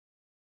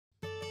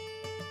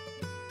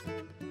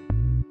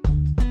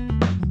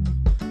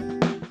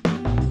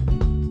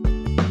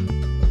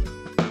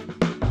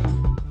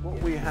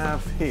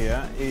have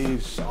here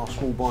is our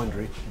small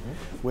bindery,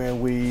 where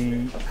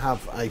we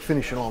have a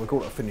finishing line. We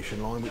call it a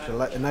finishing line, which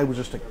enables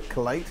us to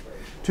collate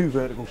 2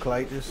 vertical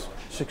collators,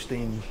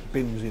 16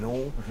 bins in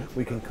all.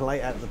 We can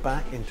collate out the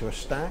back into a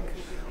stack,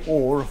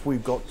 or if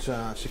we've got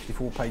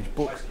 64-page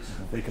book,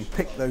 we can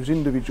pick those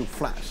individual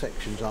flat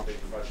sections up.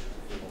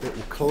 It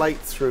will collate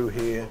through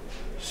here,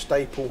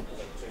 staple,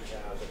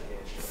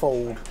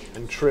 fold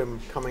and trim,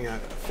 coming out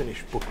a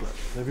finished booklet.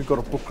 Now, if you've got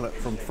a booklet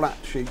from flat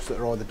sheets that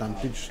are either done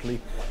digitally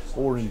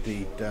or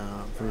indeed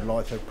through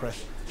litho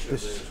press,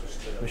 this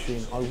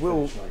machine, I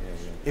will,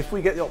 if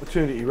we get the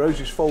opportunity,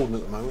 Rosie's folding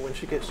at the moment, when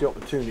she gets the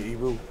opportunity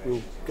we'll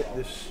get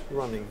this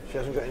running. She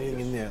hasn't got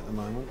anything in there at the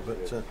moment,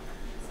 but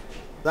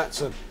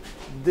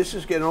this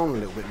is getting on a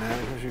little bit now.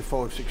 It's actually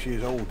 5-6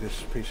 years old,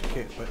 this piece of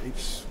kit, but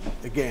it's,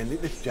 again,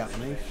 it's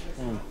Japanese,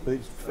 but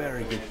it's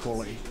very good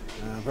quality,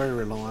 very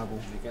reliable.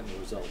 You get the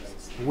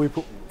results. We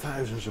put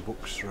thousands of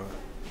books through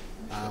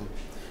it.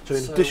 So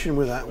in addition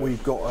with that,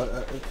 we've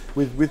got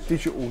with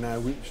digital now,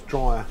 it's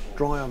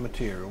drier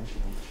material.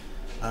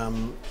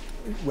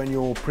 When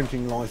you're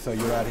printing litho,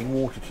 you're adding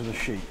water to the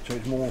sheet, so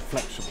it's more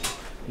flexible.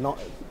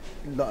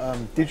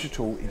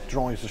 Digital, it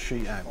dries the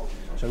sheet out.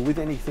 So with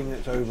anything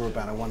that's over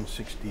about a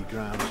 160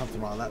 gram,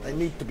 something like that, they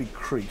need to be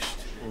creased.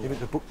 If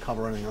it's a book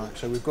cover or anything like that.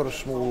 So we've got a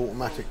small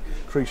automatic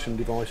creasing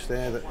device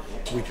there that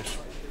we just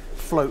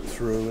float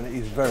through, and it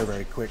is very,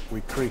 very quick.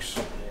 We crease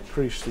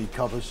the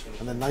covers,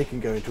 and then they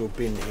can go into a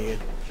bin here.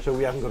 So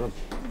we haven't got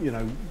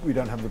we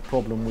don't have the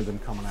problem with them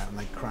coming out and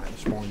they crack, the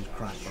spines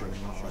crack or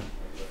anything like that.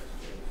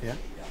 Yeah.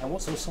 And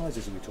what sort of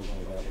sizes are we talking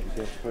about when you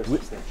go to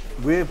process them?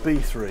 We're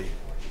B3.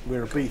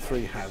 We're a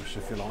B3 house,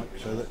 if you like,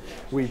 so that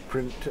we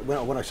print,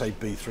 well, when I say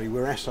B3,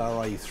 we're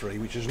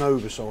SRA3, which is an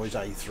oversized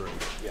A3.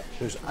 Yeah.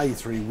 There's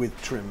A3 with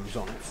trims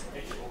on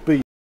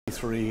it.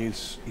 B3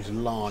 is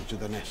larger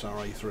than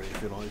SRA3,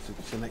 if you like,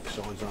 it's the next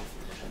size up.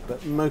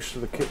 But most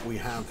of the kit we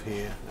have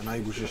here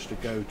enables us to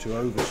go to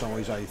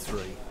oversized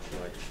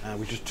A3,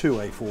 which is 2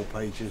 A4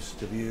 pages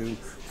to view,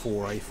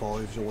 4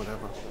 A5s or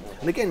whatever.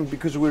 And again,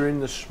 because we're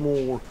in the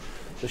small,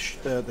 the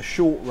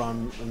short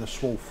run and the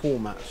small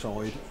format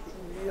side,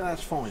 yeah,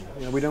 that's fine.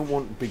 We don't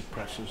want big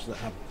presses that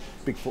have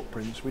big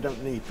footprints. We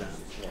don't need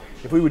that.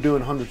 If we were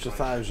doing hundreds of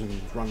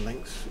thousands run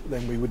lengths,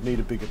 then we would need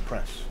a bigger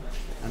press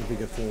and a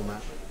bigger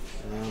format.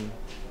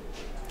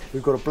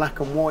 We've got a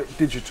black and white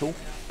digital,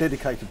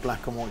 dedicated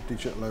black and white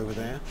digital over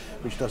there,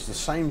 which does the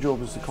same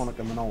job as the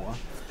Konica Minolta,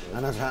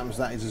 and as it happens,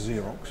 that is a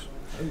Xerox.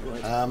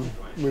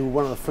 We were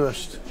one of the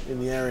first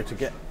in the area to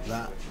get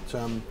that,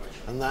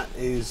 and that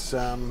is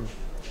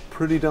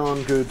pretty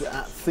darn good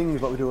at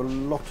things like we do a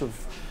lot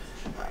of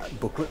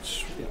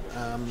booklets,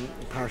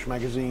 parish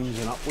magazines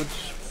and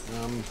upwards.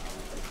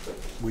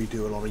 We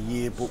do a lot of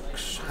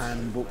yearbooks,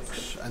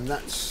 handbooks, and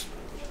that's,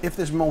 if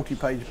there's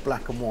multi-page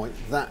black and white,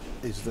 that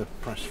is the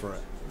press for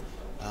it.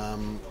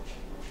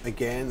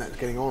 Again, that's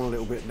getting on a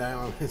little bit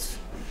now.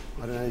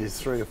 I don't know, it's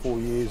 3 or 4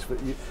 years, but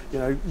you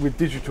know, with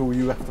digital,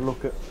 you have to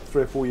look at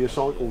 3 or 4 year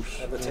cycles.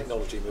 And the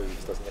technology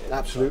moves, doesn't it?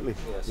 Absolutely.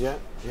 Yes.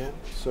 Yeah.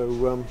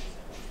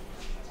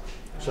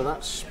 So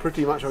that's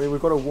pretty much. I mean,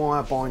 we've got a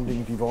wire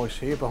binding device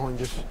here behind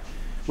us,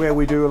 where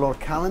we do a lot of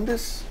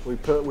calendars. We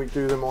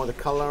do them either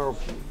colour, or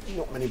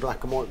not many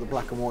black and white, but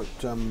black and white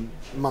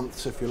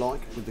months, if you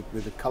like,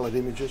 with the coloured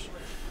images.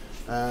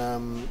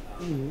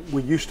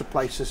 We used to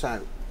place this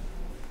out,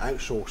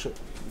 outsource it,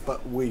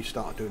 but we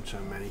started doing so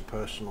many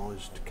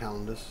personalised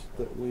calendars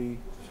that we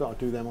started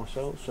to do them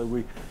ourselves. So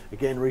we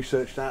again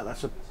researched that.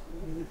 That's a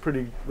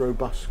pretty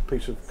robust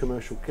piece of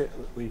commercial kit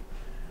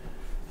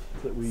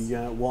that we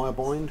wire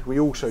bind. We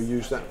also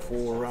use that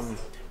for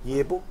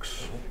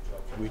yearbooks.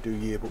 We do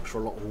yearbooks for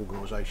a lot of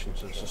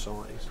organisations and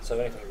societies. So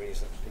anything really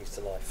needs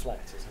to lie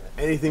flat, isn't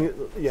it? Anything,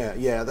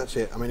 yeah, that's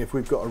it. I mean, if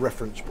we've got a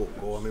reference book,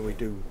 or I mean, we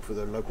do for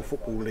the local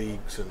football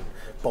leagues and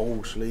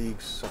bowls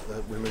leagues,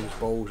 the women's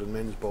bowls and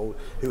men's bowls,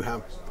 who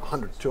have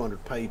 100,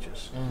 200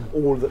 pages,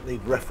 all that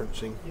need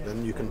referencing,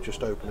 then you can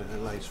just open it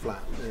and it lays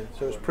flat. Yeah.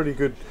 So it's pretty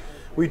good.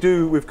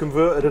 We've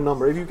converted a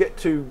number. If you get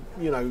to,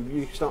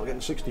 you start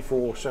getting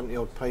 64, 70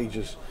 odd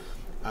pages,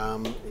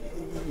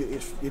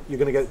 you're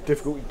going to get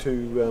difficult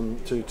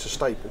to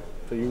staple.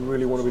 So you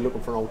really want to be looking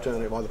for an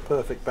alternative, either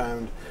perfect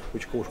bound,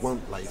 which of course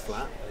won't lay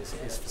flat.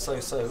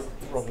 It's so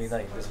wrongly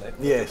named, isn't it?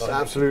 Yes,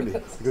 absolutely,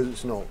 because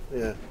it's not.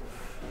 Yeah.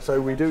 So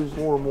we do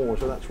more and more.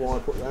 So that's why I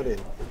put that in.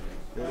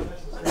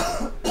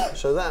 Yeah.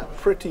 So that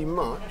pretty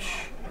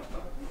much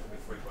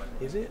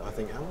is it, I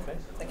think, Alan. Okay,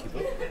 thank you,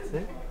 Bill.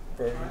 Yeah.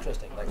 Very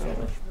interesting. Thanks very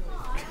much.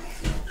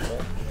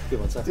 Good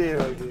one, sir.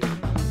 Dear, oh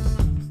dear.